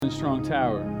Strong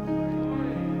Tower?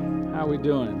 How we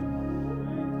doing?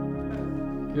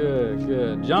 Good,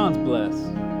 good. John's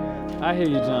blessed. I hear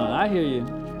you, John. I hear you.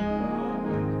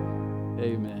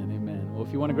 Amen, amen. Well,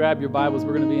 if you want to grab your Bibles,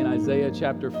 we're going to be in Isaiah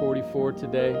chapter 44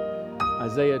 today.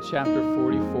 Isaiah chapter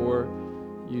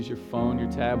 44. Use your phone,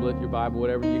 your tablet, your Bible,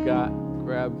 whatever you got.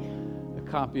 Grab a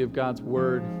copy of God's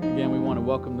Word. Again, we want to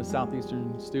welcome the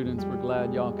Southeastern students. We're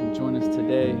glad y'all can join us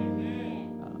today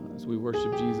as we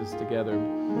worship Jesus together.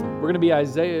 We're going to be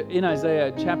in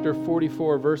Isaiah chapter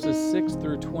 44, verses 6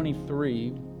 through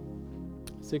 23.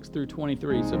 6 through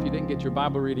 23. So if you didn't get your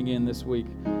Bible reading in this week,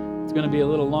 it's going to be a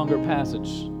little longer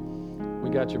passage.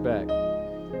 We got your back.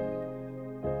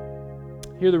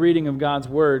 Hear the reading of God's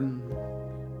Word.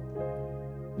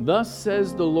 Thus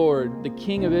says the Lord, the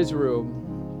King of Israel,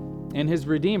 and his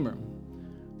Redeemer,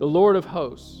 the Lord of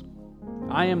hosts.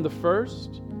 I am the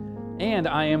first, and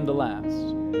I am the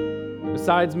last.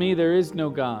 Besides me, there is no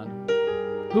God.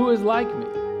 Who is like me?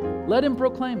 Let him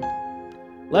proclaim it.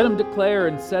 Let him declare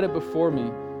and set it before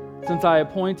me, since I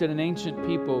appointed an ancient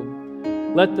people.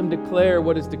 Let them declare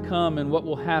what is to come and what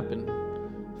will happen.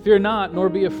 Fear not, nor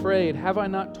be afraid. Have I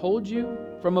not told you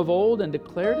from of old and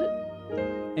declared it?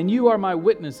 And you are my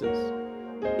witnesses.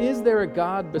 Is there a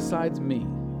God besides me?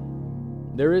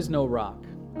 There is no rock.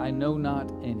 I know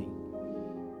not any.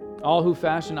 All who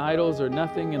fashion idols are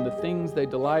nothing, and the things they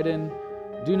delight in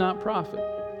do not profit.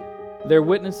 Their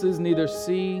witnesses neither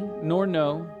see nor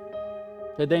know,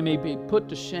 that they may be put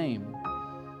to shame.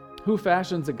 Who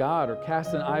fashions a god or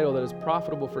casts an idol that is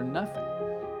profitable for nothing?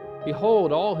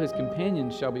 Behold, all his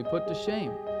companions shall be put to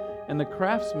shame, and the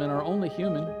craftsmen are only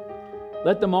human.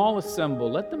 Let them all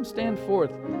assemble, let them stand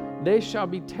forth. They shall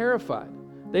be terrified.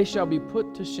 They shall be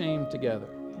put to shame together.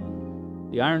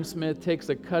 The ironsmith takes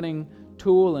a cutting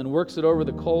tool and works it over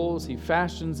the coals. He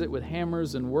fashions it with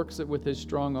hammers and works it with his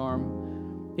strong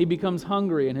arm. He becomes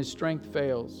hungry and his strength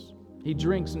fails. He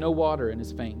drinks no water and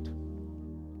is faint.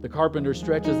 The carpenter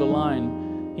stretches a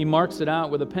line. He marks it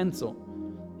out with a pencil.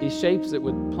 He shapes it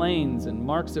with planes and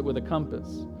marks it with a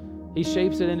compass. He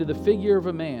shapes it into the figure of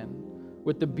a man,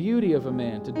 with the beauty of a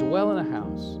man to dwell in a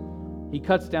house. He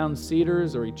cuts down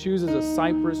cedars, or he chooses a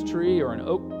cypress tree or an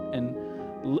oak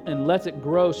and lets it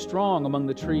grow strong among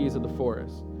the trees of the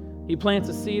forest. He plants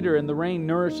a cedar and the rain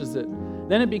nourishes it.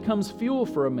 Then it becomes fuel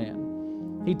for a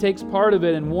man. He takes part of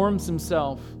it and warms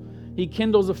himself. He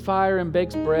kindles a fire and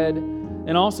bakes bread,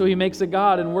 and also he makes a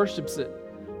god and worships it.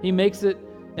 He makes it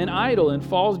an idol and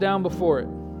falls down before it.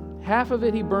 Half of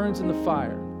it he burns in the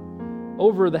fire.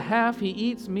 Over the half he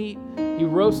eats meat, he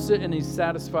roasts it and he's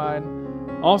satisfied.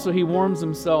 Also he warms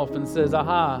himself and says,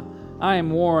 Aha, I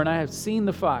am warm, I have seen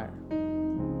the fire.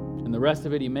 And the rest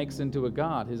of it he makes into a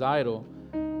god, his idol,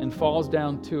 and falls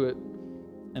down to it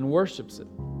and worships it.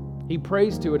 He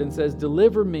prays to it and says,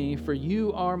 Deliver me, for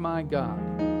you are my God.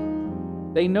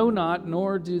 They know not,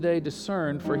 nor do they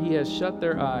discern, for he has shut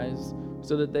their eyes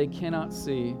so that they cannot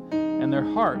see, and their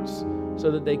hearts so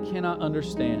that they cannot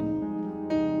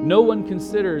understand. No one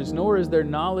considers, nor is there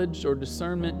knowledge or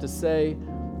discernment to say,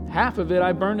 Half of it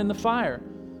I burned in the fire.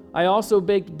 I also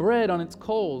baked bread on its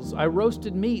coals. I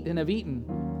roasted meat and have eaten.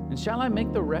 And shall I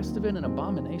make the rest of it an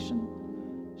abomination?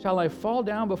 Shall I fall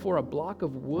down before a block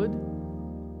of wood?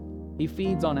 He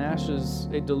feeds on ashes.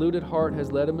 A deluded heart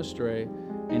has led him astray,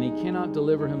 and he cannot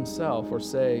deliver himself or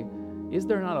say, Is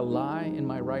there not a lie in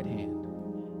my right hand?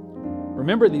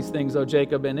 Remember these things, O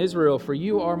Jacob and Israel, for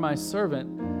you are my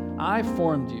servant. I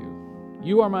formed you.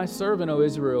 You are my servant, O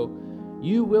Israel.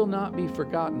 You will not be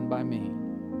forgotten by me.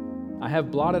 I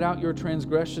have blotted out your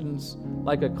transgressions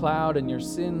like a cloud and your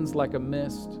sins like a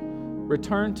mist.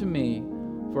 Return to me,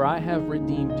 for I have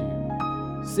redeemed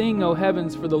you. Sing, O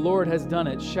heavens, for the Lord has done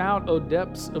it. Shout, O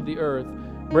depths of the earth.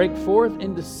 Break forth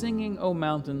into singing, O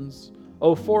mountains,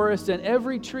 O forest, and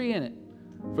every tree in it.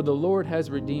 For the Lord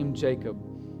has redeemed Jacob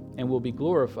and will be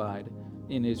glorified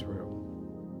in Israel.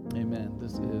 Amen.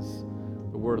 This is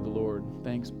the word of the Lord.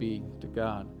 Thanks be to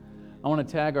God. I want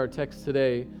to tag our text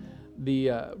today,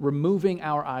 the removing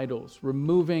our idols.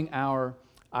 Removing our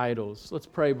idols. Let's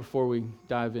pray before we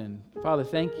dive in. Father,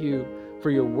 thank you for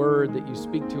your word that you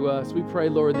speak to us. We pray,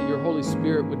 Lord, that your Holy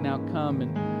Spirit would now come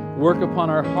and work upon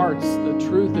our hearts the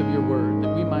truth of your word,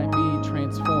 that we might be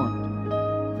transformed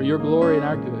for your glory and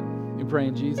our good. We pray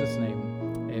in Jesus'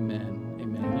 name. Amen.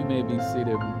 Amen. You may be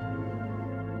seated.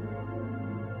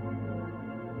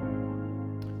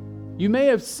 You may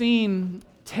have seen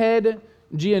Ted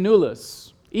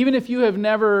Giannoulis, even if you have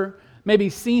never maybe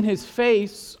seen his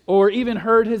face or even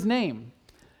heard his name.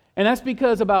 And that's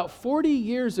because about 40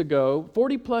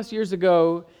 plus years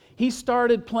ago, he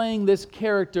started playing this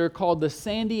character called the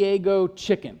San Diego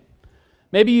Chicken.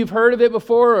 Maybe you've heard of it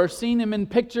before or seen him in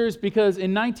pictures, because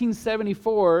in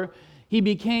 1974, he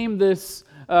became this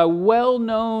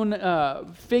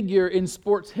well-known figure in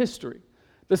sports history.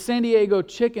 The San Diego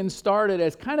Chicken started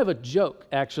as kind of a joke,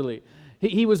 actually.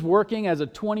 He was working as a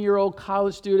 20-year-old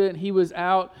college student. He was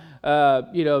out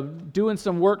doing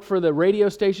some work for the radio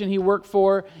station he worked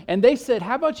for. And they said,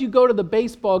 how about you go to the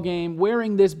baseball game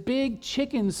wearing this big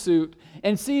chicken suit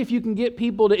and see if you can get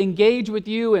people to engage with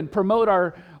you and promote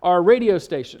our radio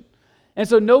station. And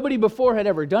so nobody before had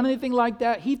ever done anything like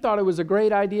that. He thought it was a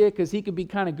great idea because he could be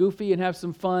kind of goofy and have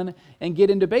some fun and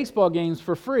get into baseball games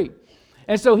for free.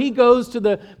 And so he goes to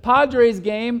the Padres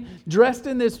game dressed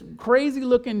in this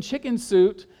crazy-looking chicken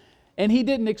suit, and he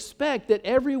didn't expect that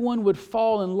everyone would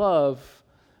fall in love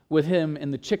with him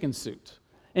in the chicken suit.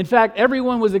 In fact,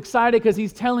 everyone was excited because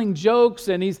he's telling jokes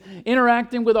and he's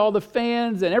interacting with all the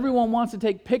fans, and everyone wants to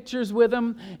take pictures with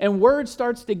him, and word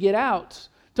starts to get out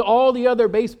to all the other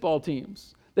baseball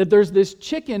teams that there's this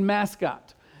chicken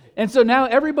mascot. And so now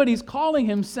everybody's calling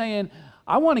him saying,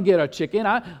 I want to get a chicken.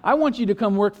 I want you to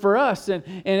come work for us. And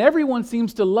everyone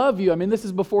seems to love you. I mean, this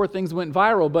is before things went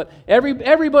viral, but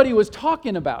everybody was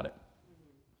talking about it.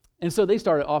 And so they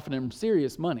started offering him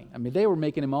serious money. I mean, they were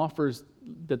making him offers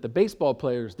that the baseball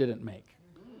players didn't make,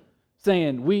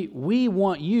 saying, we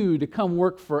want you to come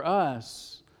work for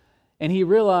us. And he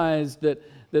realized that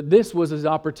this was his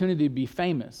opportunity to be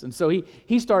famous. And so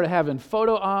he started having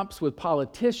photo ops with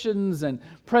politicians and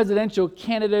presidential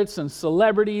candidates and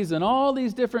celebrities and all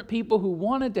these different people who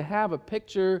wanted to have a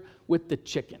picture with the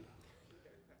chicken.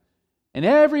 And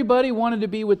everybody wanted to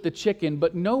be with the chicken,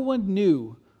 but no one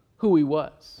knew who he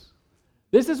was.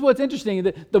 This is what's interesting.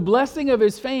 The blessing of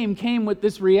his fame came with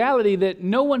this reality that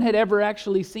no one had ever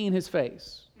actually seen his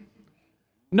face.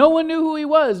 No one knew who he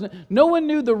was. No one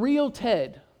knew the real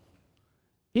Ted.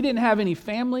 He didn't have any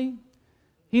family.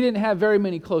 He didn't have very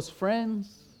many close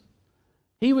friends.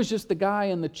 He was just the guy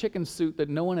in the chicken suit that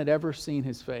no one had ever seen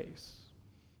his face.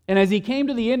 And as he came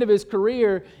to the end of his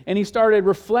career and he started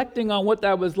reflecting on what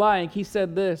that was like, he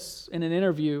said this in an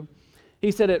interview.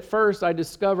 He said, at first I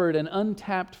discovered an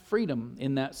untapped freedom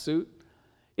in that suit.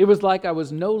 It was like I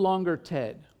was no longer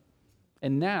Ted.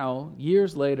 And now,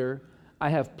 years later, I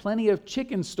have plenty of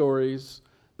chicken stories,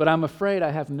 but I'm afraid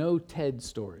I have no Ted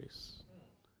stories.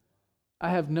 I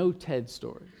have no Ted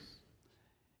stories.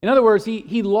 In other words,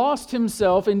 he lost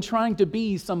himself in trying to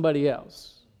be somebody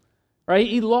else. Right?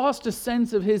 He lost a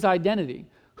sense of his identity,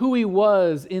 who he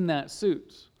was in that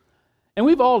suit. And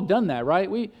we've all done that,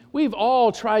 right? We've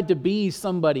all tried to be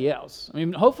somebody else. I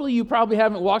mean, hopefully you probably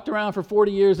haven't walked around for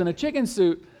 40 years in a chicken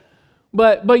suit,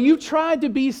 but you tried to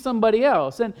be somebody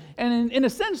else. And in a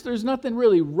sense, there's nothing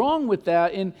really wrong with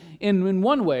that in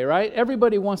one way, right?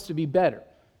 Everybody wants to be better.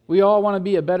 We all want to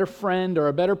be a better friend or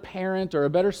a better parent or a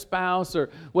better spouse or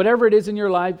whatever it is in your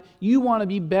life. You want to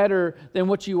be better than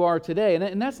what you are today.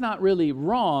 And that's not really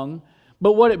wrong,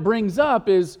 but what it brings up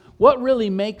is what really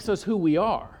makes us who we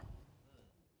are.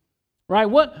 Right?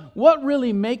 What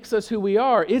really makes us who we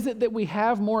are? Is it that we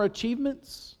have more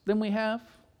achievements than we have?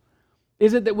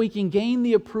 Is it that we can gain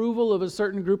the approval of a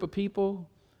certain group of people?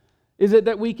 Is it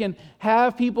that we can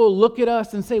have people look at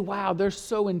us and say, wow, they're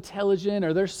so intelligent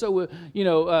or they're so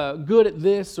good at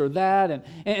this or that?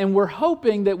 And we're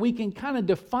hoping that we can kind of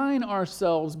define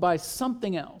ourselves by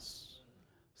something else,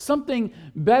 something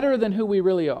better than who we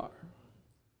really are.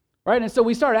 Right? And so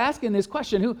we start asking this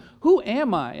question, who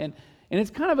am I? And it's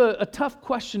kind of a tough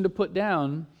question to put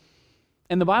down.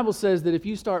 And the Bible says that if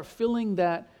you start filling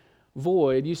that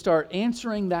void, you start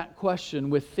answering that question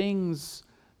with things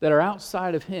that are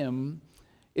outside of Him,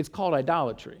 it's called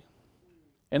idolatry.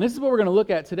 And this is what we're going to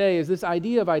look at today, is this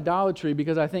idea of idolatry,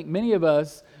 because I think many of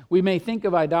us, we may think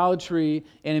of idolatry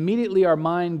and immediately our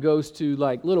mind goes to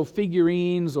like little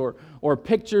figurines or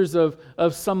pictures of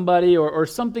somebody or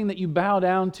something that you bow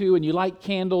down to and you light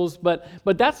candles, but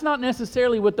that's not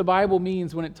necessarily what the Bible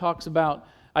means when it talks about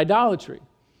idolatry.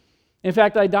 In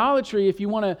fact, idolatry, if you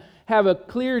want to have a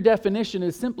clear definition,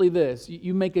 is simply this: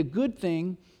 you make a good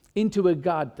thing into a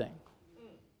God thing.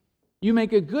 You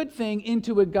make a good thing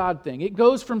into a God thing. It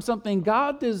goes from something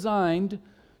God designed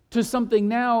to something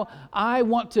now I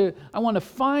want to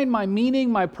find my meaning,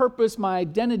 my purpose, my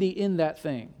identity in that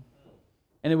thing.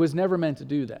 And it was never meant to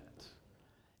do that.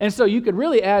 And so you could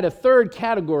really add a third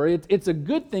category. It's a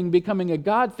good thing becoming a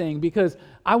God thing because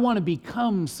I want to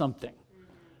become something.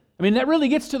 I mean, that really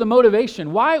gets to the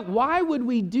motivation. Why would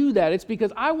we do that? It's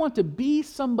because I want to be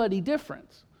somebody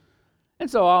different. And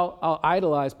so I'll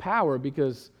idolize power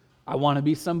because I want to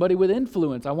be somebody with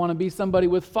influence. I want to be somebody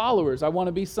with followers. I want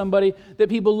to be somebody that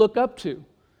people look up to,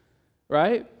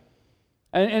 right?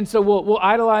 And so we'll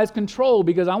idolize control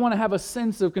because I want to have a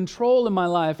sense of control in my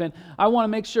life, and I want to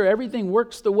make sure everything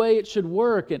works the way it should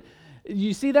work. And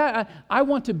you see that? I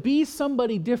want to be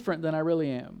somebody different than I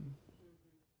really am.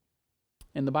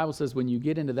 And the Bible says when you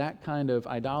get into that kind of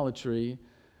idolatry,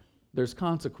 there's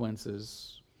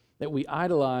consequences that we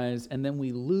idolize, and then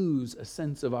we lose a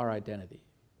sense of our identity.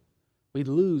 We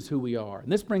lose who we are.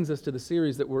 And this brings us to the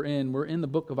series that we're in. We're in the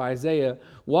book of Isaiah,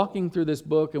 walking through this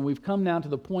book, and we've come now to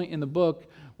the point in the book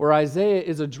where Isaiah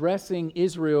is addressing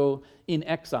Israel in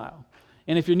exile.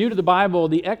 And if you're new to the Bible,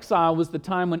 the exile was the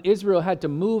time when Israel had to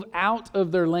move out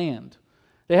of their land.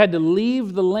 They had to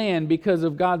leave the land because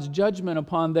of God's judgment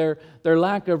upon their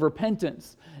lack of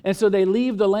repentance. And so they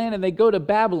leave the land and they go to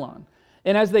Babylon.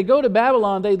 And as they go to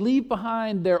Babylon, they leave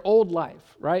behind their old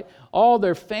life, right? All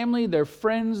their family, their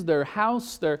friends, their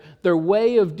house, their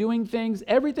way of doing things,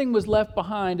 everything was left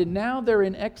behind, and now they're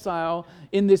in exile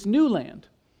in this new land.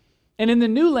 And in the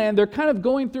new land, they're kind of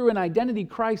going through an identity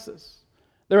crisis.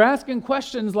 They're asking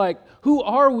questions like, who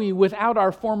are we without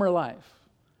our former life?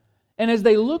 And as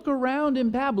they look around in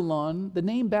Babylon, the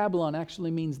name Babylon actually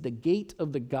means the gate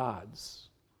of the gods.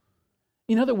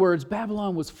 In other words,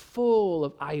 Babylon was full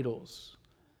of idols.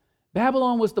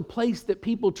 Babylon was the place that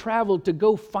people traveled to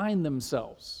go find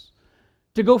themselves,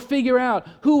 to go figure out,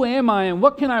 who am I and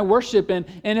what can I worship? And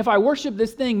if I worship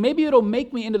this thing, maybe it'll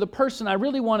make me into the person I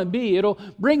really want to be. It'll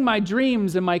bring my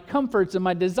dreams and my comforts and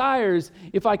my desires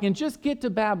if I can just get to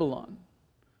Babylon,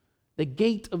 the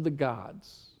gate of the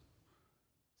gods.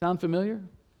 Sound familiar?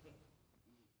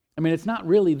 I mean, it's not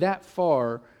really that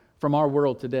far from our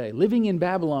world today. Living in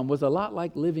Babylon was a lot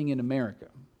like living in America.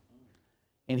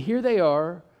 And here they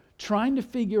are trying to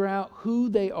figure out who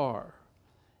they are.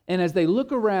 And as they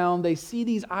look around, they see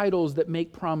these idols that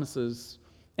make promises.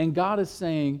 And God is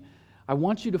saying, I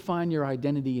want you to find your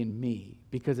identity in me.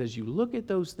 Because as you look at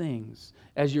those things,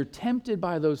 as you're tempted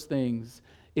by those things,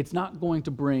 it's not going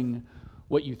to bring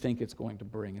what you think it's going to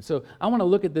bring. And so I want to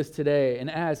look at this today and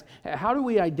ask, how do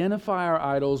we identify our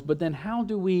idols, but then how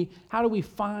do we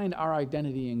find our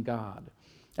identity in God?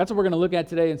 That's what we're going to look at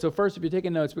today. And so first, if you're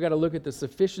taking notes, we've got to look at the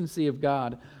sufficiency of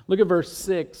God. Look at verse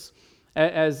 6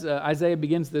 as Isaiah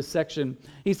begins this section.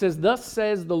 He says, thus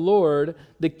says the Lord,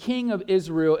 the King of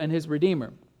Israel and his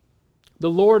Redeemer, the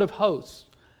Lord of hosts,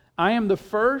 I am the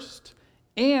first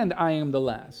and I am the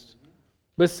last.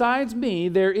 Besides me,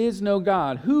 there is no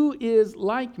God. Who is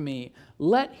like me?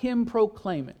 Let him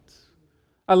proclaim it.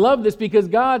 I love this because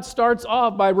God starts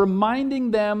off by reminding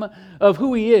them of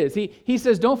who he is. He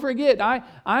says, don't forget,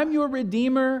 I'm your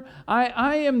Redeemer.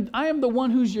 I am the one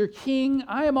who's your king.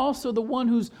 I am also the one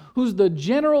who's the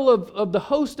general of the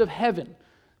host of heaven.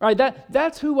 Right?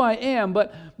 That's who I am.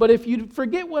 But if you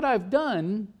forget what I've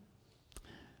done,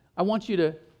 I want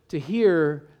you to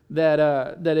hear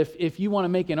that if you want to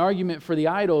make an argument for the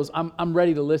idols, I'm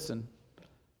ready to listen,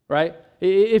 right?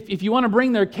 If you want to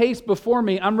bring their case before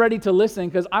me, I'm ready to listen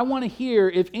because I want to hear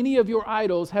if any of your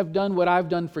idols have done what I've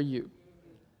done for you.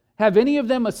 Have any of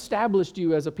them established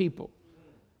you as a people?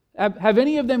 Have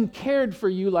any of them cared for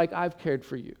you like I've cared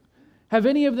for you? Have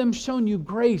any of them shown you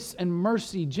grace and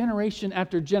mercy generation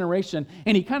after generation?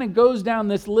 And he kind of goes down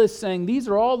this list saying, these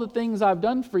are all the things I've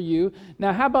done for you.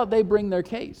 Now, how about they bring their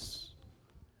case?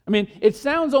 I mean, it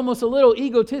sounds almost a little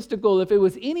egotistical if it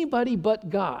was anybody but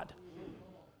God.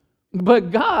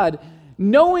 But God,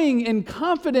 knowing and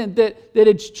confident that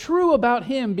it's true about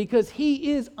him because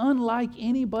he is unlike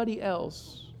anybody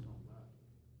else,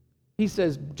 he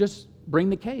says, just bring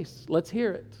the case. Let's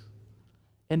hear it.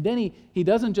 And then he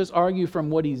doesn't just argue from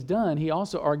what he's done, he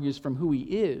also argues from who he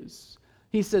is.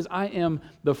 He says, I am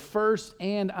the first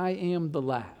and I am the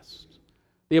last.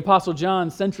 The Apostle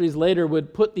John, centuries later,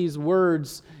 would put these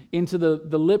words into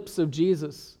the lips of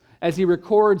Jesus as he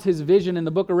records his vision in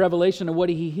the book of Revelation of what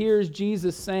he hears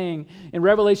Jesus saying. In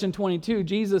Revelation 22,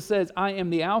 Jesus says, I am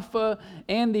the Alpha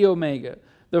and the Omega,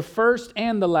 the first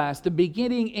and the last, the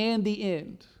beginning and the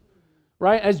end.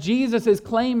 Right? As Jesus is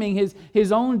claiming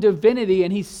his own divinity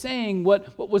and he's saying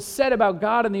what was said about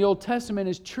God in the Old Testament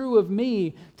is true of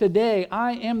me today.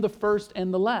 I am the first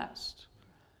and the last.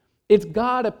 It's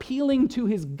God appealing to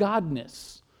his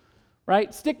godness.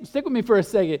 Right? Stick with me for a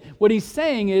second. What he's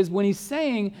saying is, when he's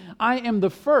saying, I am the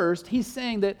first, he's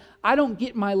saying that I don't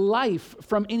get my life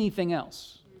from anything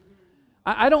else.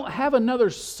 I don't have another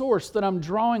source that I'm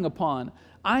drawing upon.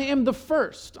 I am the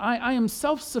first. I am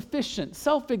self-sufficient,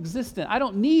 self-existent. I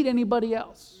don't need anybody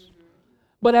else.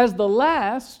 But as the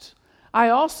last, I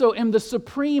also am the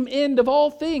supreme end of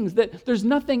all things, that there's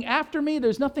nothing after me,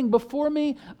 there's nothing before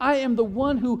me. I am the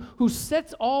one who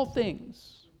sets all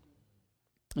things.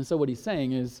 And so what he's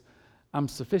saying is, I'm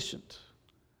sufficient.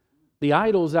 The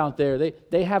idols out there,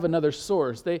 they have another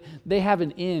source. They have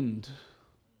an end.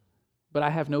 But I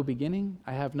have no beginning,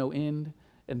 I have no end,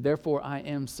 and therefore I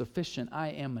am sufficient. I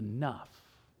am enough.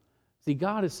 See,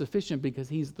 God is sufficient because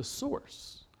He's the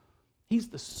source. He's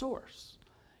the source.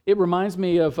 It reminds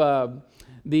me of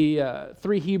the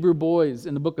 3 Hebrew boys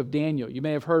in the book of Daniel. You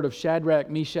may have heard of Shadrach,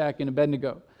 Meshach, and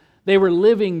Abednego. They were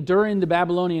living during the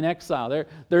Babylonian exile.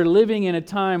 They're living in a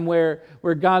time where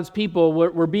God's people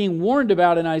were being warned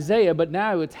about in Isaiah, but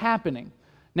now it's happening.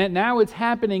 Now it's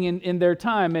happening in their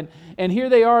time. And here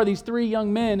they are, these 3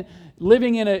 young men,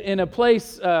 living in a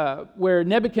place where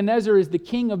Nebuchadnezzar is the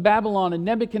king of Babylon. And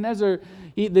Nebuchadnezzar,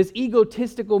 this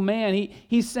egotistical man,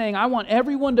 he's saying, I want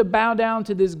everyone to bow down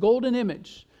to this golden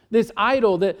image, this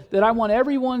idol that I want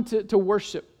everyone to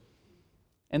worship.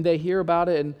 And they hear about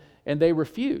it and they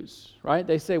refuse, right?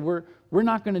 They say, we're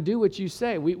not going to do what you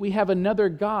say. We have another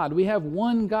God. We have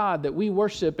one God that we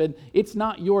worship, and it's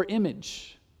not your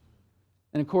image.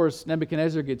 And of course,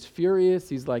 Nebuchadnezzar gets furious.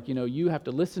 He's like, you have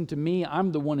to listen to me.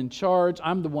 I'm the one in charge.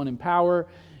 I'm the one in power.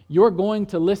 You're going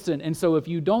to listen. And so if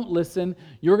you don't listen,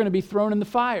 you're going to be thrown in the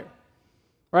fire.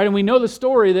 Right? And we know the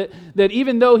story that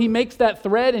even though he makes that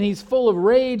threat and he's full of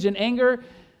rage and anger,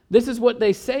 this is what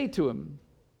they say to him.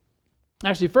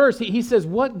 Actually, first, he says,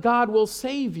 what God will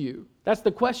save you? That's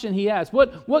the question he asks.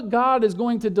 What God is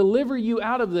going to deliver you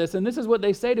out of this? And this is what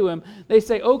they say to him. They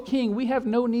say, O king, we have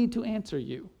no need to answer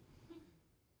you.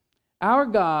 Our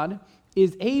God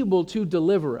is able to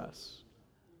deliver us.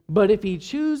 But if He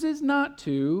chooses not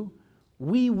to,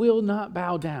 we will not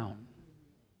bow down.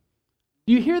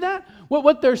 Do you hear that?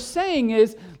 What they're saying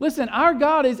is, listen, our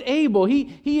God is able.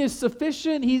 He is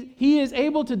sufficient. He is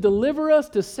able to deliver us,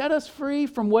 to set us free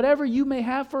from whatever you may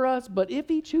have for us. But if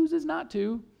He chooses not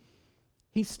to,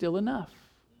 He's still enough.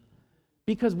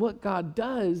 Because what God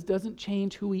does doesn't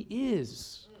change who He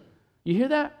is. You hear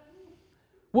that?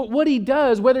 What He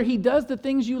does, whether He does the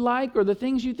things you like or the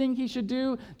things you think He should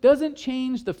do, doesn't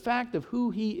change the fact of who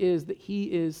He is, that He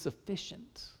is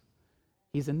sufficient.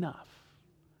 He's enough.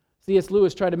 C.S.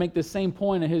 Lewis tried to make this same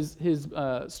point in his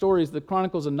stories, the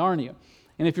Chronicles of Narnia.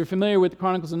 And if you're familiar with the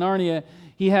Chronicles of Narnia,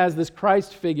 he has this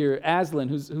Christ figure, Aslan,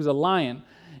 who's a lion.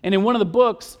 And in one of the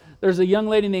books, there's a young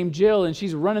lady named Jill, and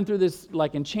she's running through this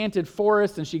like enchanted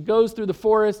forest, and she goes through the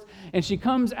forest, and she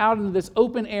comes out into this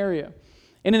open area.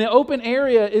 And in the open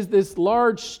area is this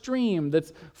large stream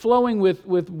that's flowing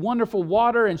with wonderful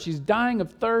water, and she's dying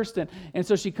of thirst. And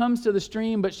so she comes to the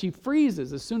stream, but she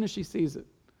freezes as soon as she sees it.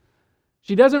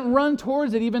 She doesn't run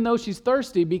towards it even though she's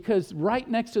thirsty, because right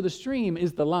next to the stream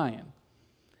is the lion.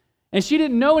 And she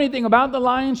didn't know anything about the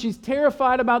lion. She's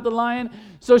terrified about the lion.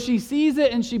 So she sees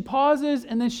it and she pauses,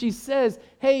 and then she says,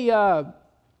 hey, are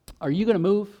you going to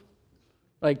move?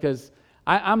 Because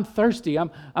I'm thirsty.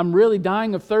 I'm really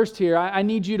dying of thirst here. I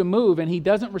need you to move. And he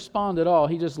doesn't respond at all.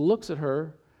 He just looks at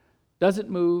her, doesn't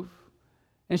move.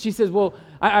 And she says, well,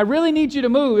 I really need you to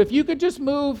move. If you could just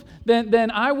move,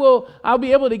 then I'll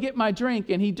be able to get my drink.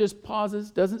 And he just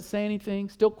pauses, doesn't say anything,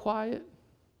 still quiet.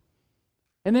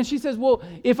 And then she says, well,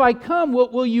 if I come,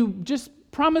 will you just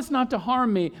promise not to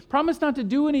harm me? Promise not to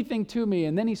do anything to me.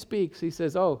 And then he speaks. He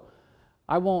says, oh,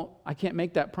 I can't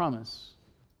make that promise.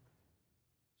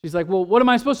 She's like, well, what am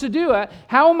I supposed to do?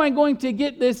 How am I going to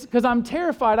get this? Because I'm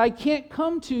terrified. I can't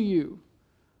come to you.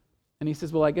 And he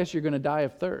says, well, I guess you're going to die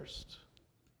of thirst.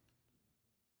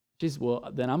 She says, well,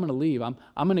 then I'm going to leave. I'm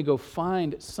going to go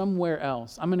find somewhere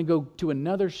else. I'm going to go to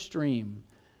another stream.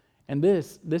 And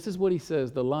this is what he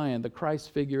says, the lion, the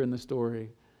Christ figure in the story.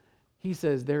 He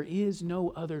says, there is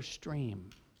no other stream.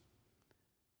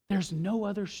 There's no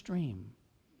other stream.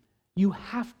 You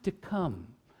have to come.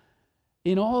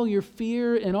 In all your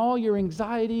fear, in all your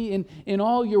anxiety, in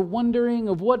all your wondering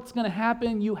of what's going to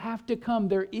happen, you have to come.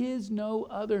 There is no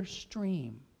other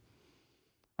stream.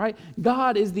 Right?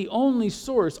 God is the only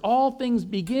source. All things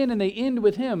begin and they end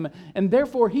with Him, and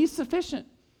therefore He's sufficient.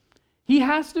 He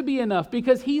has to be enough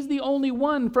because He's the only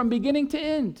one from beginning to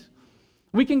end.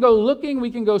 We can go looking, we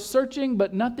can go searching,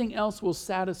 but nothing else will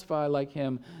satisfy like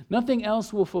Him. Nothing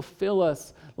else will fulfill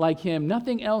us like Him.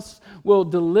 Nothing else will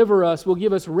deliver us, will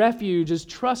give us refuge, is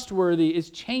trustworthy, is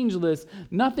changeless.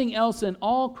 Nothing else in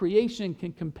all creation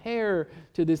can compare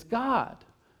to this God.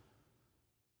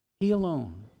 He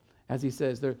alone. As he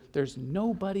says, there's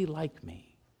nobody like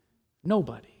me.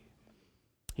 Nobody.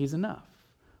 He's enough.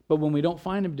 But when we don't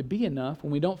find Him to be enough,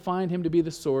 when we don't find Him to be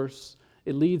the source,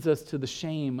 it leads us to the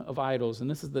shame of idols. And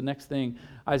this is the next thing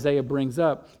Isaiah brings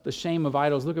up, the shame of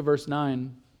idols. Look at verse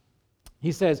 9.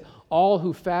 He says, all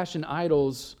who fashion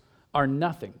idols are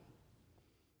nothing,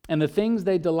 and the things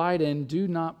they delight in do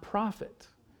not profit.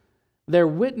 Their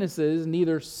witnesses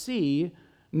neither see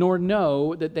nor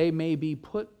know that they may be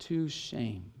put to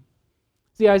shame.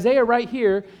 See, Isaiah right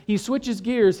here, he switches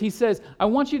gears. He says, I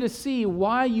want you to see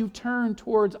why you turn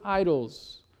towards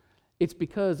idols. It's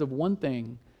because of one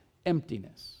thing,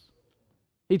 emptiness.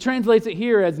 He translates it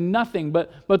here as nothing,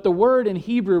 but the word in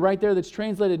Hebrew right there that's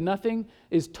translated nothing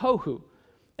is tohu.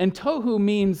 And tohu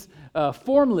means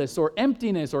formless or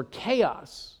emptiness or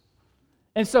chaos.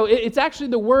 And so it's actually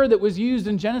the word that was used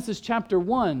in Genesis chapter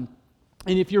 1.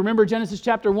 And if you remember Genesis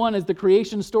chapter 1, as the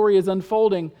creation story is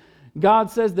unfolding,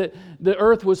 God says that the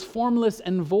earth was formless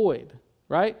and void,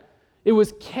 right? It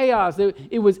was chaos.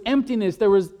 It was emptiness. There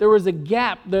was a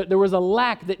gap. There was a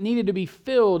lack that needed to be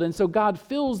filled. And so God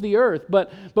fills the earth.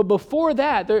 But before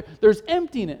that, there's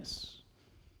emptiness.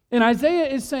 And Isaiah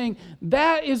is saying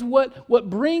that is what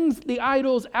brings the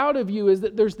idols out of you, is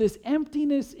that there's this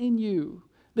emptiness in you,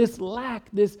 this lack,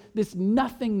 this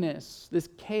nothingness, this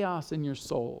chaos in your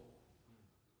soul.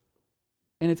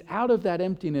 And it's out of that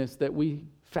emptiness that we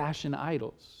fashion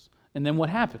idols. And then what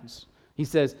happens? He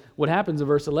says, what happens in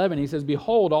verse 11? He says,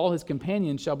 behold, all his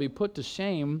companions shall be put to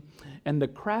shame, and the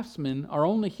craftsmen are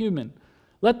only human.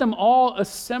 Let them all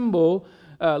assemble,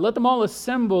 let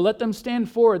them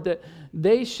stand forward, that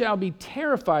they shall be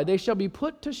terrified, they shall be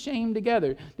put to shame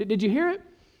together. Did you hear it?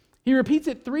 He repeats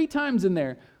it 3 times in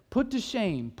there. Put to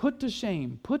shame, put to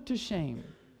shame, put to shame.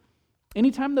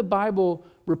 Anytime the Bible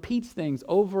repeats things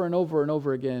over and over and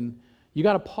over again, you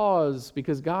got to pause,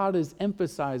 because God is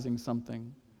emphasizing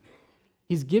something.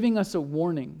 He's giving us a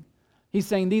warning. He's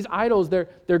saying these idols, they're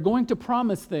going to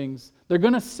promise things. They're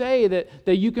going to say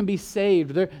that you can be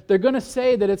saved. They're going to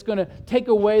say that it's going to take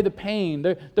away the pain.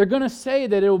 They're going to say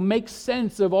that it will make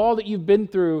sense of all that you've been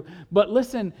through. But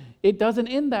listen, it doesn't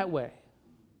end that way.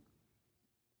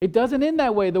 It doesn't end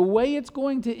that way. The way it's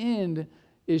going to end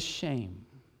is shame.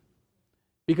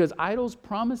 Because idols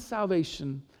promise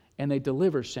salvation and they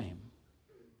deliver shame.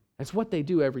 That's what they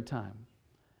do every time.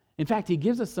 In fact, he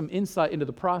gives us some insight into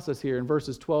the process here in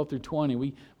verses 12 through 20.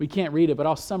 We can't read it, but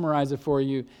I'll summarize it for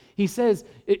you. He says,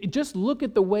 just look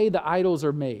at the way the idols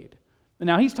are made.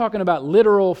 Now, he's talking about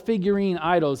literal figurine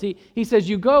idols. He says,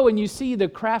 you go and you see the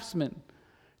craftsmen.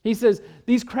 He says,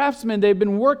 these craftsmen, they've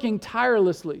been working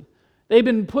tirelessly. They've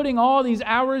been putting all these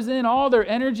hours in, all their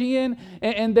energy in,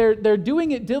 and they're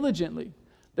doing it diligently.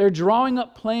 They're drawing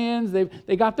up plans.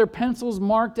 They got their pencils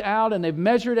marked out, and they've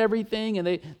measured everything,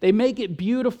 and they make it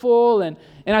beautiful. And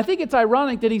I think it's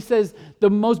ironic that he says the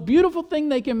most beautiful thing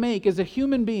they can make is a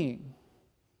human being,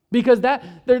 because that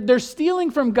they're stealing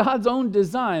from God's own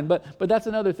design. But that's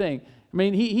another thing. I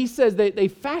mean, he says they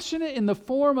fashion it in the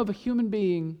form of a human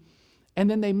being, and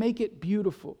then they make it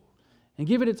beautiful and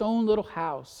give it its own little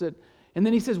house. And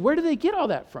then he says, where do they get all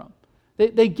that from?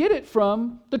 They get it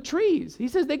from the trees. He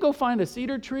says they go find a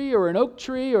cedar tree or an oak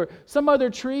tree or some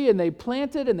other tree, and they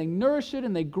plant it and they nourish it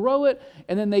and they grow it,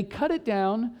 and then they cut it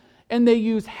down and they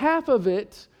use half of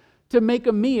it to make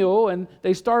a meal, and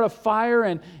they start a fire,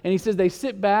 and he says they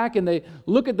sit back and they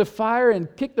look at the fire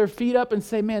and kick their feet up and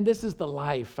say, man, this is the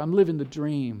life. I'm living the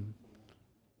dream.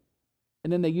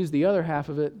 And then they use the other half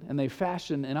of it and they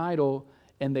fashion an idol,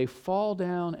 and they fall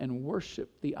down and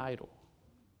worship the idol.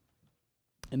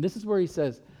 And this is where he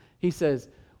says,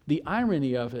 the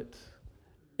irony of it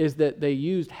is that they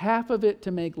used half of it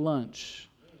to make lunch,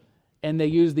 and they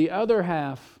used the other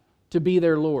half to be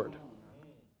their Lord.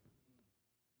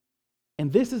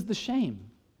 And this is the shame.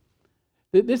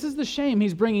 This is the shame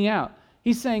he's bringing out.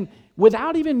 He's saying,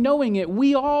 without even knowing it,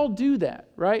 we all do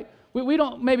that, right? We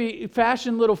don't maybe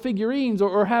fashion little figurines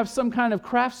or have some kind of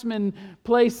craftsman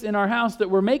place in our house that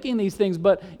we're making these things,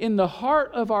 but in the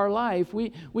heart of our life,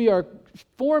 we are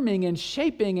forming and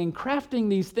shaping and crafting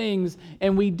these things,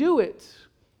 and we do it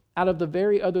out of the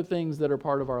very other things that are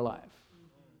part of our life.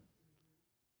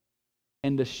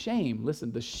 And the shame,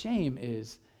 listen, the shame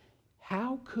is,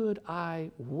 how could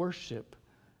I worship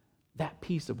that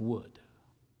piece of wood?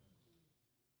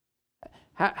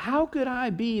 How could I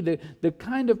be the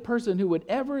kind of person who would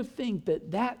ever think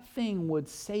that thing would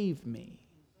save me?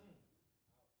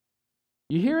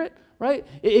 You hear it, right?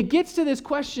 It gets to this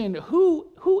question, who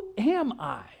am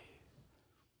I?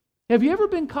 Have you ever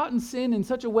been caught in sin in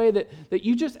such a way that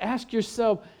you just ask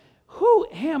yourself, who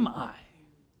am I?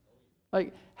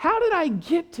 Like, how did I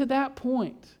get to that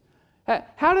point?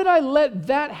 How did I let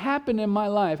that happen in my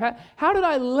life? How did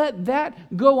I let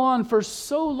that go on for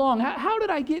so long? How did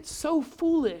I get so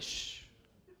foolish?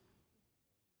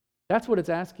 That's what it's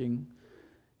asking.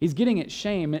 He's getting at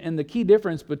shame, and the key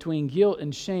difference between guilt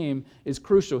and shame is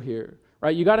crucial here.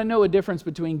 Right? You got to know a difference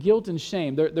between guilt and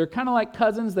shame. They're kind of like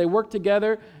cousins. They work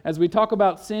together as we talk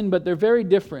about sin, but they're very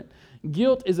different.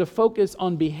 Guilt is a focus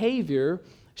on behavior,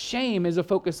 Shame is a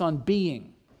focus on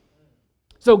being.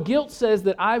 So guilt says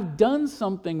that I've done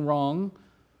something wrong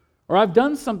or I've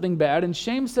done something bad, and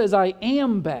shame says I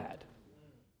am bad.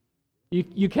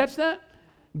 You catch that?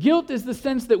 Guilt is the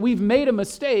sense that we've made a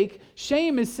mistake.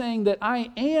 Shame is saying that I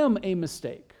am a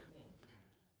mistake.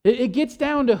 It gets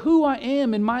down to who I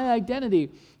am and my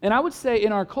identity. And I would say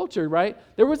in our culture, right,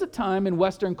 there was a time in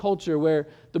Western culture where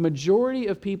the majority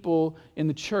of people in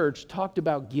the church talked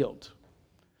about guilt.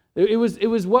 It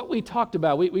was what we talked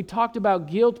about. We talked about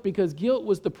guilt because guilt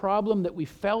was the problem that we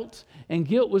felt, and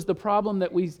guilt was the problem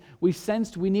that we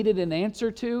sensed we needed an answer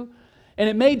to. And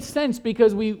it made sense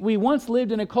because we once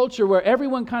lived in a culture where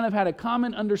everyone kind of had a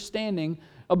common understanding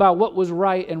about what was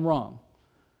right and wrong.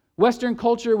 Western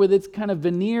culture, with its kind of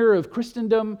veneer of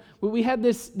Christendom, we had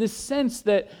this sense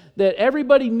that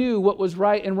everybody knew what was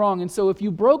right and wrong. And so if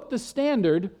you broke the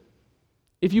standard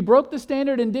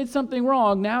and did something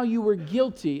wrong, now you were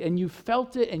guilty, and you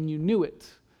felt it and you knew it.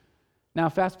 Now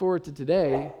fast forward to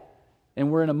today,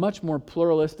 and we're in a much more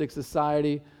pluralistic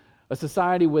society, a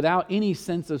society without any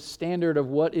sense of standard of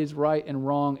what is right and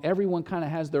wrong. Everyone kind of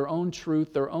has their own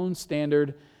truth, their own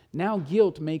standard. Now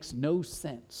guilt makes no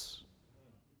sense.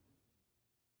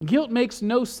 Guilt makes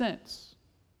no sense,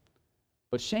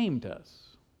 but shame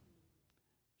does.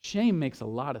 Shame makes a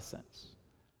lot of sense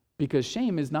because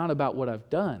shame is not about what I've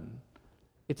done.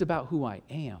 It's about who I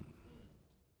am.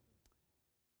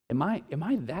 Am I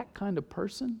that kind of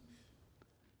person?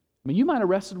 I mean, you might have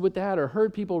wrestled with that or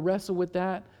heard people wrestle with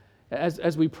that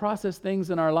as we process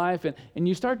things in our life, and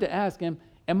you start to ask, am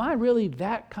I really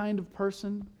that kind of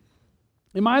person?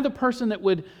 Am I the person that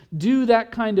would do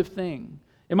that kind of thing?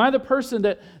 Am I the person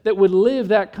that would live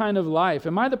that kind of life?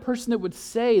 Am I the person that would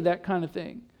say that kind of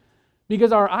thing?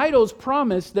 Because our idols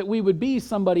promised that we would be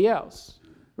somebody else,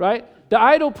 right? The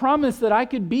idol promised that I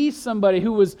could be somebody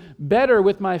who was better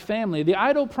with my family. The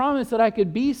idol promised that I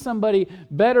could be somebody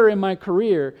better in my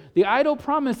career. The idol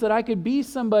promised that I could be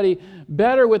somebody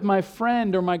better with my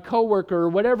friend or my coworker or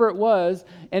whatever it was.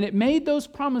 And it made those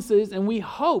promises, and we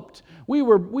hoped, we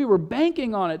were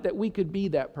banking on it that we could be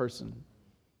that person.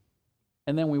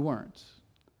 And then we weren't.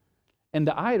 And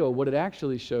the idol, what it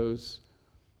actually shows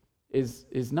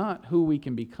is not who we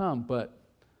can become, but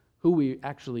who we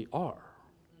actually are.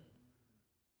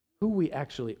 Who we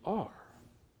actually are.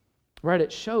 Right?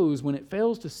 It shows when it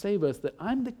fails to save us that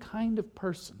I'm the kind of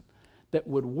person that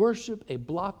would worship a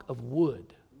block of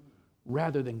wood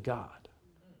rather than God.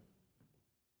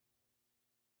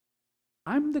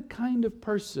 I'm the kind of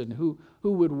person who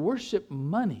would worship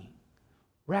money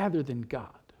rather than God.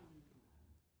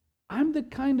 I'm the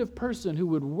kind of person who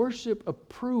would worship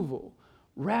approval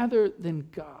rather than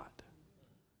God.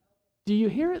 Do you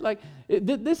hear it? Like,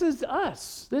 this is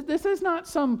us. This is not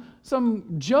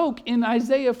some joke in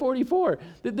Isaiah 44.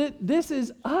 This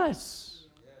is us.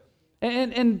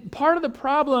 And part of the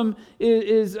problem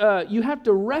is you have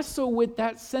to wrestle with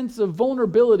that sense of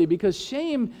vulnerability, because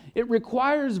shame, it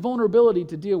requires vulnerability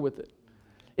to deal with it.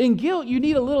 In guilt, you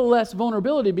need a little less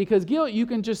vulnerability, because guilt, you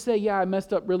can just say, yeah, I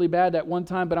messed up really bad that one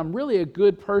time, but I'm really a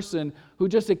good person who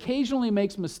just occasionally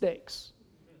makes mistakes.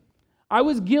 I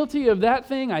was guilty of that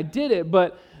thing, I did it,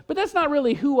 but that's not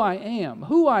really who I am.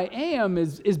 Who I am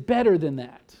is better than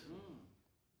that.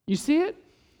 You see it?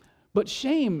 But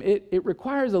shame, it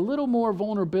requires a little more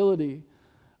vulnerability,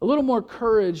 a little more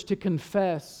courage to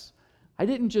confess, I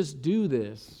didn't just do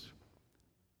this.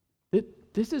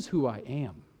 This is who I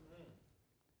am.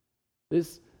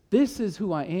 This is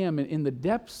who I am. In the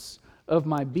depths of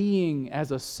my being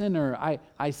as a sinner,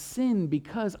 I sin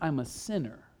because I'm a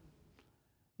sinner.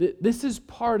 This is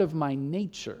part of my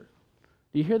nature.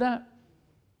 Do you hear that?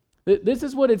 This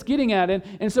is what it's getting at.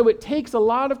 And so it takes a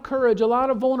lot of courage, a lot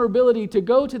of vulnerability to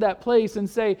go to that place and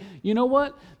say, you know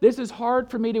what? This is hard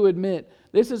for me to admit.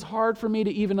 This is hard for me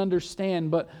to even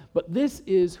understand, but this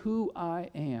is who I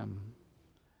am.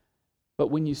 But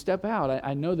when you step out,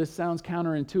 I know this sounds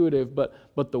counterintuitive,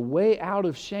 but the way out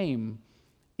of shame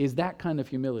is that kind of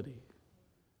humility.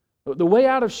 The way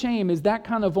out of shame is that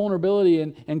kind of vulnerability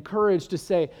and courage to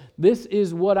say, this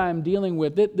is what I'm dealing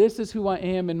with. This is who I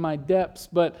am in my depths.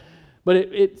 But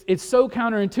it's so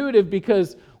counterintuitive,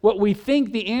 because what we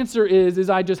think the answer is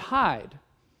I just hide.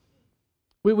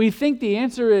 We think the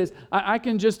answer is I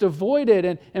can just avoid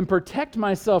it and protect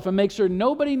myself and make sure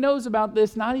nobody knows about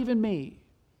this, not even me.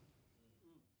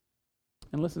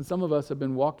 And listen, some of us have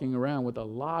been walking around with a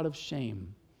lot of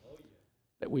shame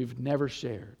that we've never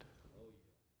shared.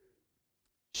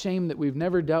 Shame that we've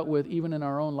never dealt with even in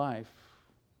our own life,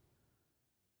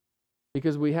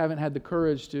 because we haven't had the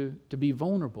courage to be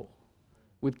vulnerable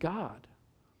with God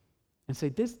and say,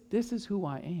 this is who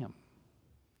I am.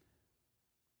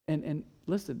 And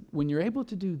listen, when you're able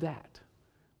to do that,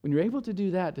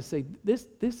 to say, this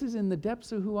is in the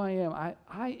depths of who I am,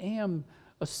 I am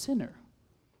a sinner,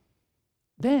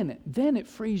 then it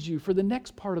frees you for the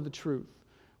next part of the truth,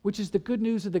 which is the good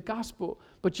news of the gospel.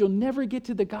 But you'll never get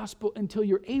to the gospel until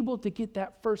you're able to get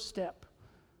that first step.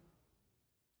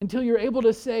 Until you're able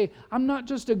to say, I'm not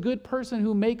just a good person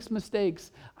who makes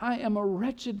mistakes. I am a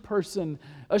wretched person,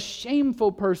 a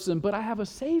shameful person, but I have a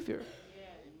Savior.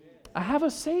 I have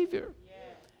a Savior.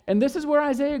 And this is where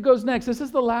Isaiah goes next. This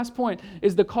is the last point,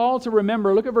 is the call to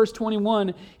remember. Look at verse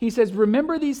 21. He says,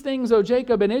 remember these things, O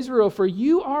Jacob and Israel, for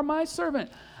you are my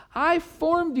servant. I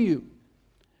formed you.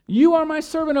 You are my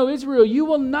servant, O Israel. You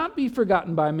will not be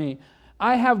forgotten by me.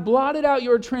 I have blotted out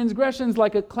your transgressions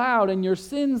like a cloud and your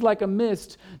sins like a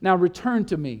mist. Now return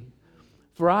to me,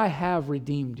 for I have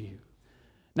redeemed you.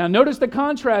 Now notice the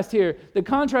contrast here, the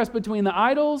contrast between the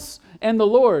idols and the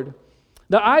Lord.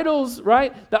 The idols,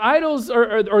 right? The idols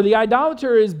or the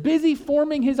idolater is busy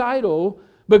forming his idol,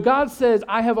 but God says,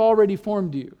 I have already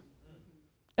formed you.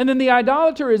 And then the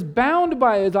idolater is bound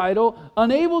by his idol,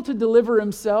 unable to deliver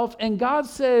himself, and God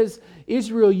says,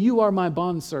 Israel, you are my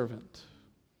bondservant.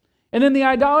 And then the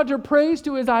idolater prays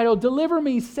to his idol, deliver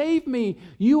me, save me,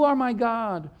 you are my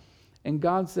God. And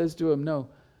God says to him, no,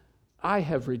 I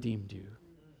have redeemed you.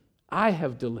 I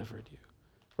have delivered you.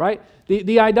 Right?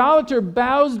 The idolater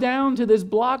bows down to this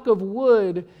block of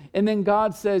wood, and then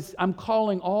God says, I'm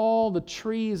calling all the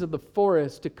trees of the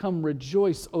forest to come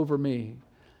rejoice over me.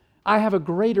 I have a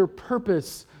greater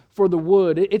purpose for the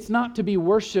wood. It's not to be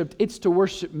worshipped, it's to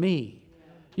worship me.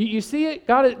 You see it?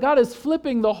 God is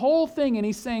flipping the whole thing, and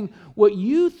he's saying, what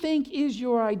you think is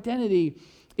your identity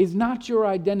is not your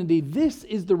identity. This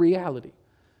is the reality.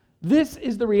 This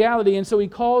is the reality. And so he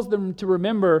calls them to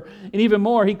remember, and even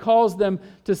more, he calls them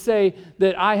to say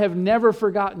that I have never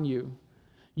forgotten you.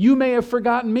 You may have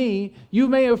forgotten me. You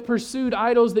may have pursued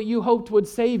idols that you hoped would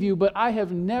save you, but I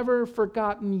have never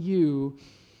forgotten you.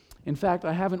 In fact,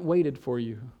 I haven't waited for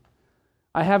you.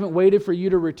 I haven't waited for you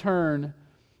to return.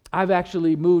 I've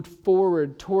actually moved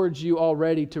forward towards you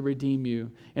already to redeem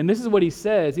you. And this is what he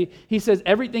says. He says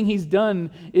everything he's done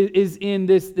is in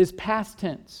this past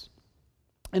tense.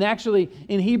 And actually,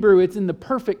 in Hebrew, it's in the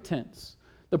perfect tense.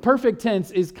 The perfect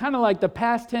tense is kind of like the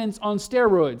past tense on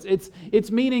steroids.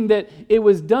 It's meaning that it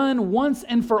was done once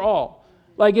and for all.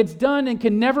 Like it's done and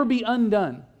can never be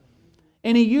undone.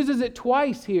 And he uses it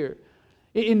twice here.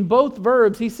 In both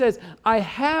verbs, he says, I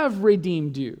have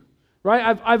redeemed you.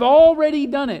 Right? I've already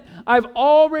done it. I've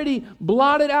already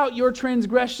blotted out your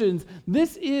transgressions.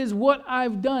 This is what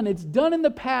I've done. It's done in the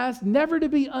past, never to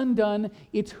be undone.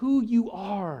 It's who you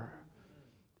are.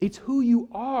 It's who you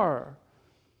are.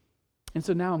 And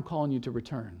so now I'm calling you to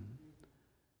return.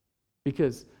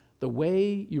 Because the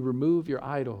way you remove your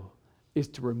idol is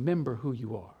to remember who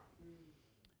you are.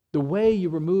 The way you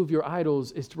remove your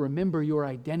idols is to remember your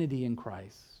identity in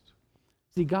Christ.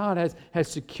 See, God has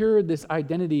secured this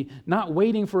identity, not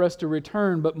waiting for us to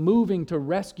return, but moving to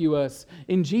rescue us.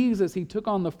 In Jesus, he took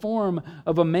on the form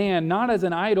of a man, not as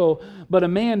an idol, but a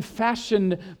man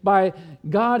fashioned by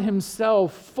God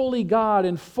himself, fully God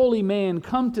and fully man,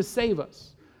 come to save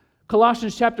us.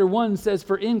 Colossians chapter 1 says,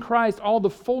 for in Christ all the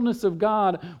fullness of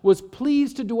God was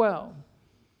pleased to dwell.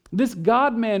 This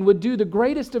God-man would do the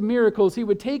greatest of miracles. He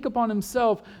would take upon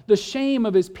himself the shame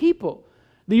of his people.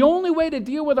 The only way to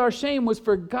deal with our shame was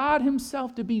for God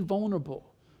himself to be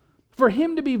vulnerable. For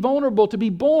him to be vulnerable, to be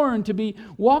born, to be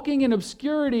walking in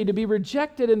obscurity, to be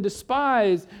rejected and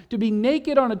despised, to be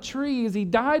naked on a tree as he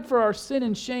died for our sin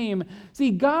and shame.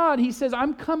 See, God, he says,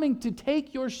 I'm coming to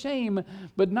take your shame,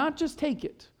 but not just take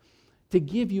it, to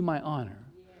give you my honor.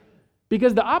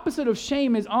 Because the opposite of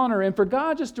shame is honor, and for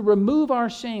God just to remove our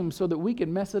shame so that we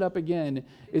can mess it up again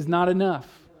is not enough.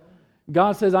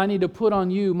 God says, I need to put on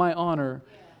you my honor.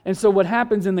 And so what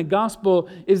happens in the gospel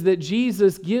is that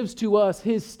Jesus gives to us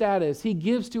his status. He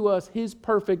gives to us his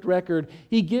perfect record.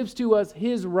 He gives to us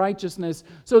his righteousness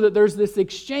so that there's this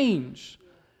exchange.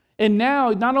 And now,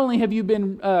 not only have you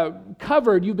been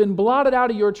covered, you've been blotted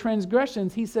out of your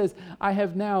transgressions. He says, I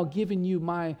have now given you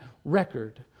my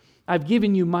record. I've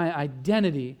given you my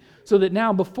identity so that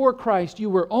now before Christ you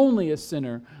were only a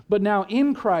sinner, but now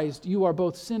in Christ you are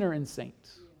both sinner and saint.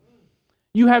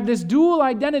 You have this dual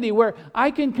identity where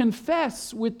I can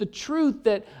confess with the truth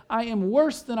that I am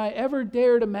worse than I ever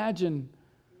dared imagine,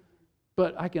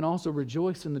 but I can also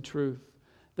rejoice in the truth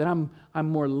that I'm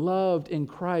more loved in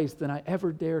Christ than I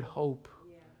ever dared hope.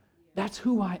 That's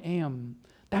who I am.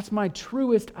 That's my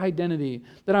truest identity,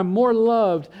 that I'm more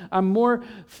loved, I'm more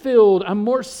filled, I'm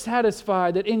more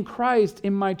satisfied, that in Christ,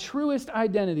 in my truest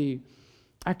identity,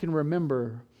 I can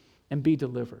remember and be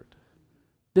delivered.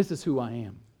 This is who I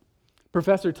am.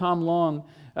 Professor Tom Long,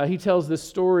 he tells this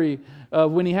story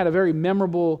when he had a very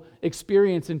memorable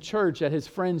experience in church at his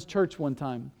friend's church one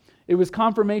time. It was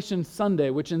Confirmation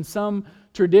Sunday, which in some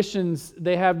traditions,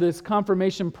 they have this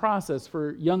confirmation process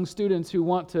for young students who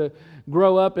want to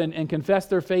grow up and confess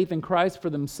their faith in Christ for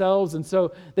themselves. And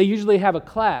so they usually have a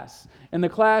class. And the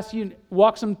class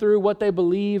walks them through what they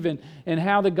believe and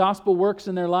how the gospel works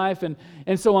in their life.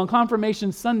 And so on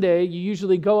Confirmation Sunday, you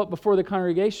usually go up before the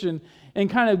congregation and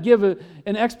kind of give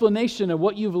an explanation of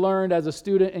what you've learned as a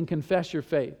student and confess your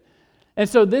faith. And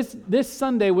so this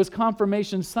Sunday was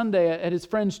Confirmation Sunday at his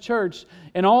friend's church,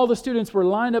 and all the students were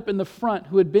lined up in the front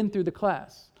who had been through the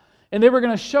class. And they were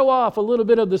going to show off a little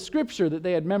bit of the scripture that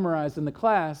they had memorized in the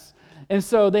class. And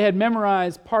so they had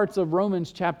memorized parts of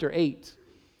Romans chapter 8.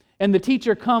 And the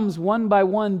teacher comes one by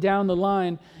one down the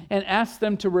line and asks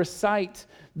them to recite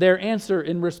their answer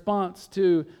in response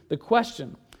to the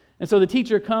question. And so the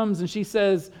teacher comes and she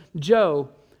says, "Joe,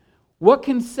 what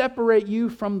can separate you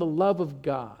from the love of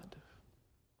God?"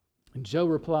 And Joe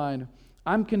replied,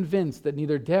 "I'm convinced that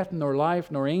neither death nor life,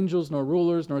 nor angels, nor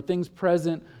rulers, nor things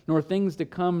present, nor things to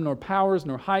come, nor powers,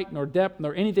 nor height, nor depth,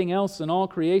 nor anything else in all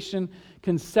creation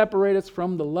can separate us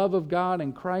from the love of God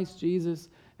in Christ Jesus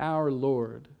our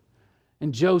Lord."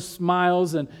 And Joe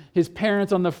smiles, and his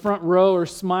parents on the front row are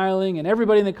smiling, and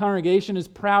everybody in the congregation is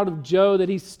proud of Joe that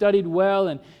he's studied well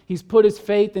and he's put his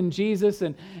faith in Jesus.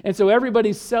 And so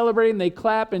everybody's celebrating, they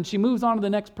clap, and she moves on to the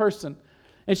next person.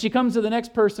 And she comes to the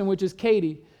next person, which is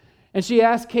Katie. And she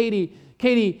asks Katie,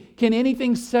 "Can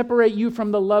anything separate you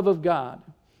from the love of God?"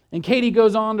 And Katie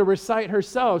goes on to recite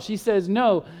herself. She says,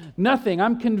 "No, nothing.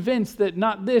 I'm convinced that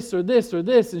not this or this or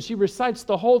this." And she recites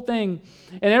the whole thing.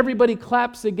 And everybody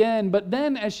claps again. But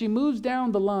then as she moves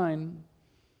down the line,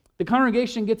 the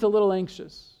congregation gets a little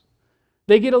anxious.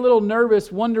 They get a little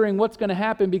nervous, wondering what's going to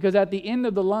happen, because at the end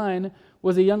of the line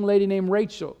was a young lady named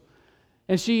Rachel.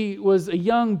 And she was a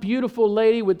young, beautiful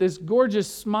lady with this gorgeous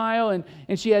smile,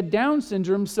 and she had Down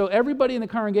syndrome. So everybody in the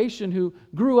congregation who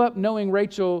grew up knowing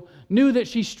Rachel knew that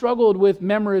she struggled with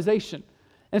memorization.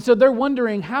 And so they're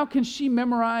wondering, how can she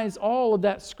memorize all of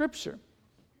that scripture?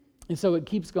 And so it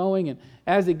keeps going, and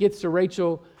as it gets to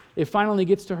Rachel, it finally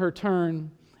gets to her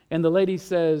turn, and the lady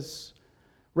says,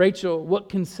 "Rachel, what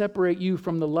can separate you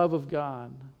from the love of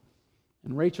God?"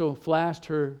 And Rachel flashed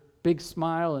her big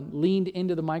smile and leaned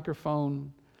into the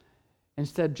microphone and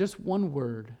said just one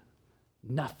word: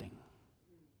 "Nothing."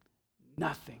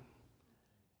 Nothing.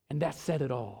 And that said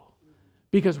it all.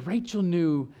 Because Rachel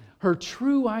knew her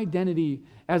true identity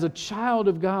as a child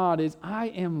of God is, I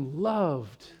am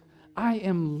loved. I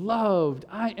am loved.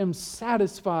 I am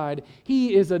satisfied.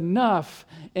 He is enough,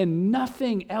 and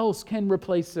nothing else can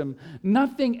replace Him.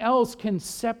 Nothing else can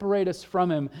separate us from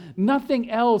Him.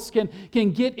 Nothing else can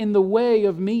get in the way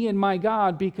of me and my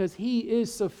God, because He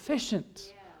is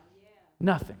sufficient.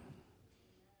 Nothing.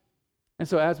 And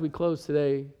so as we close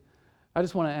today, I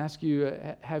just want to ask you,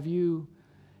 have you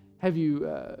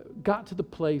got to the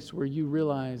place where you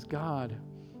realize God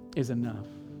is enough?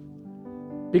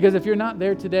 Because if you're not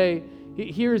there today,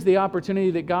 here's the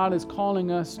opportunity that God is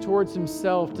calling us towards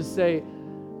Himself to say,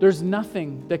 there's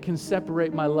nothing that can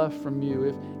separate my love from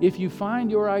you. If you find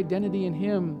your identity in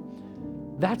Him,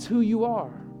 that's who you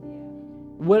are.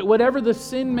 Whatever the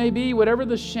sin may be, whatever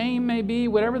the shame may be,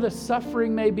 whatever the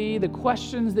suffering may be, the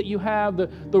questions that you have,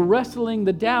 the wrestling,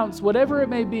 the doubts, whatever it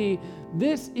may be,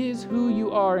 this is who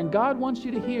you are. And God wants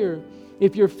you to hear,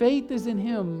 if your faith is in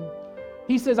Him,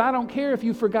 He says, I don't care if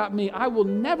you forgot me. I will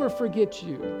never forget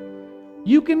you.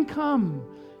 You can come.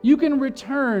 You can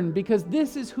return, because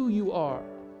this is who you are.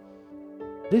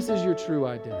 This is your true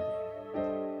identity.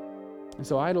 And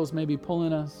so idols may be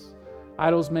pulling us.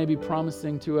 Idols may be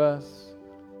promising to us.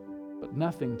 But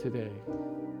nothing today,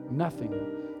 nothing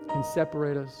can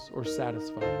separate us or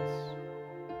satisfy us.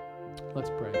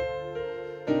 Let's pray.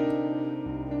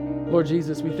 Lord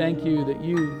Jesus, we thank You that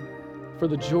You, for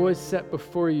the joy set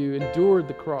before You, endured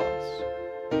the cross.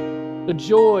 The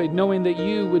joy knowing that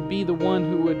You would be the one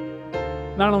who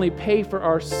would not only pay for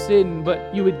our sin,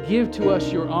 but You would give to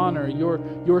us Your honor,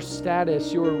 your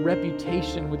status, Your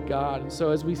reputation with God. And so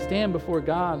as we stand before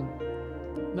God,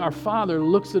 our Father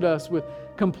looks at us with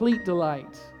complete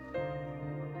delight,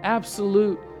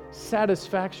 absolute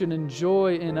satisfaction and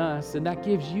joy in us, and that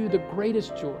gives You the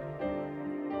greatest joy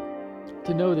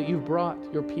to know that You've brought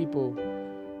Your people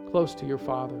close to Your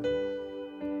Father.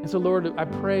 And so, Lord, I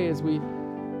pray as we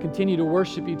continue to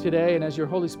worship You today, and as Your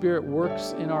Holy Spirit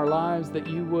works in our lives, that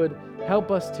You would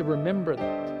help us to remember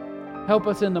that. Help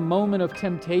us in the moment of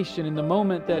temptation, in the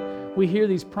moment that We hear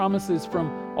these promises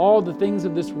from all the things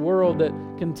of this world that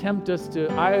can tempt us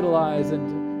to idolize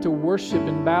and to worship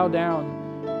and bow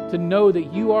down, to know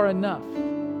that you are enough,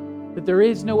 that there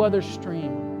is no other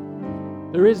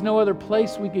stream, there is no other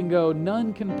place we can go,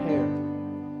 none compare.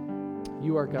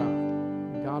 You are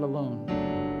God, God alone.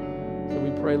 So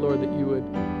we pray, Lord, that you would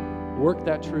work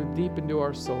that truth deep into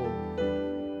our soul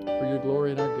for your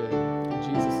glory and our good. In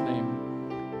Jesus' name,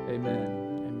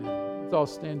 amen. Amen. Let's all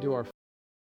stand to our feet.